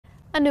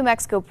A New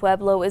Mexico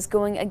Pueblo is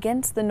going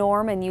against the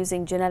norm and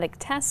using genetic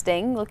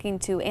testing, looking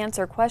to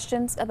answer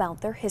questions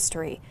about their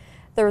history.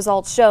 The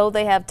results show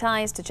they have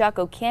ties to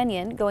Chaco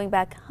Canyon going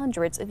back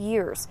hundreds of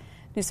years.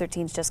 News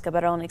 13's Jessica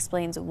Barron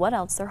explains what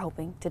else they're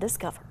hoping to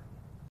discover.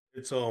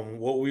 It's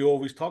what we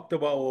always talked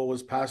about, what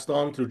was passed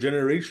on through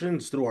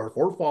generations, through our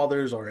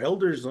forefathers, our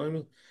elders. I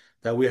mean,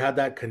 that we had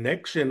that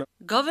connection.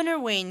 Governor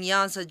Wayne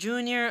Yaza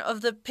Jr.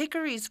 of the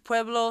Picuris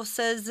Pueblo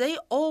says they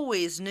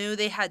always knew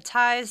they had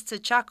ties to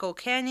Chaco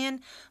Canyon,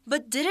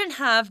 but didn't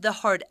have the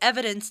hard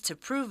evidence to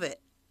prove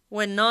it.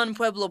 When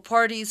non-Pueblo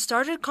parties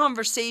started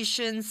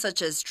conversations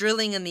such as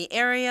drilling in the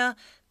area,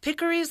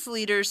 Picuris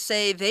leaders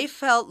say they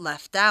felt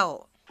left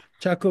out.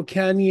 Chaco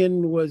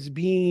Canyon was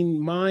being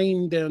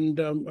mined and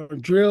or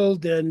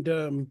drilled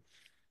and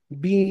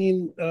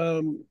being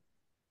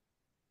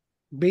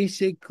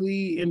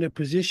basically in a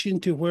position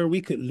to where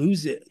we could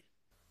lose it.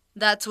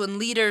 That's when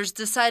leaders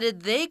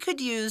decided they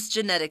could use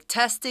genetic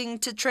testing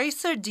to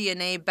trace their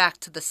DNA back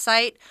to the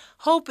site,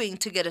 hoping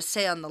to get a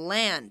say on the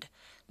land.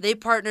 They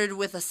partnered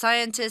with a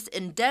scientist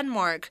in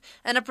Denmark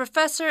and a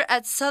professor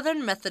at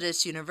Southern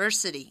Methodist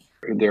University.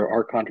 There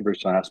are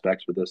controversial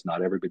aspects with this.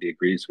 Not everybody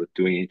agrees with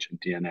doing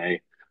ancient DNA,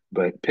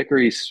 but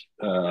Picuris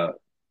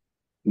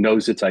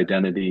knows its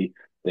identity.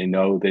 They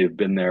know they've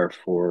been there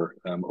for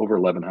over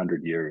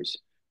 1,100 years,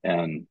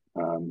 and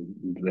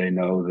they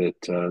know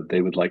that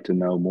they would like to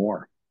know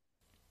more.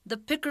 The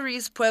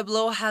Picuris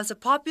Pueblo has a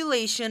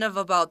population of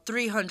about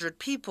 300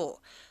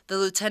 people. The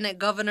lieutenant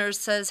governor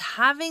says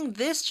having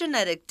this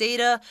genetic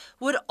data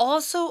would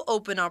also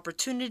open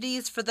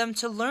opportunities for them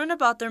to learn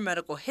about their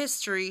medical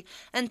history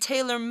and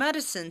tailor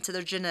medicine to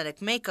their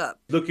genetic makeup.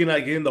 Looking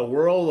like in the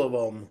world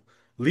of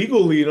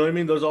legally, you know what I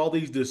mean? There's all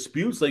these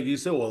disputes, like you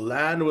said, well,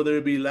 land, whether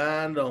it be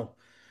land, you know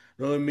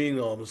what I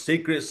mean,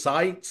 sacred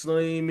sites, you know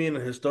what I mean,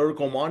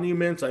 historical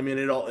monuments. I mean,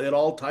 it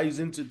all ties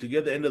into together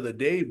at the end of the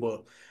day.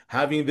 But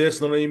having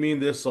this, you know what I mean,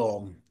 this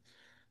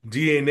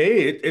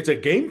DNA, it's a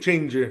game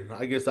changer.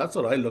 I guess that's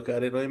what I look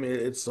at it. I mean,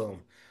 it's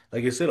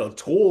like I said, a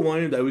tool, you know what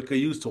I mean, that we could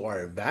use to our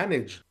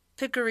advantage.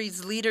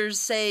 Picuris leaders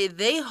say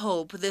they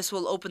hope this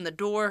will open the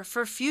door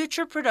for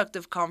future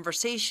productive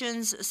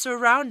conversations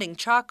surrounding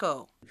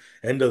Chaco.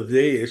 End of the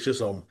day, it's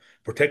just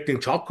protecting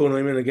Chaco. You know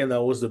what I mean, again,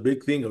 that was the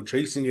big thing of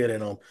chasing it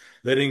and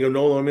letting them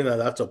know, you know what I mean, that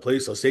that's a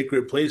place, a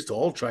sacred place to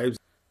all tribes.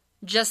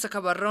 Jessica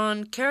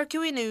Barron,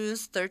 KRQE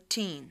News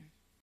 13.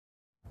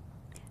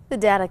 The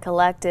data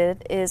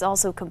collected is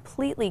also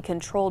completely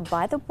controlled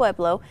by the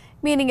Pueblo,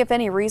 meaning if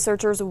any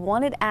researchers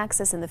wanted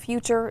access in the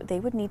future,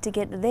 they would need to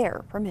get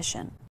their permission.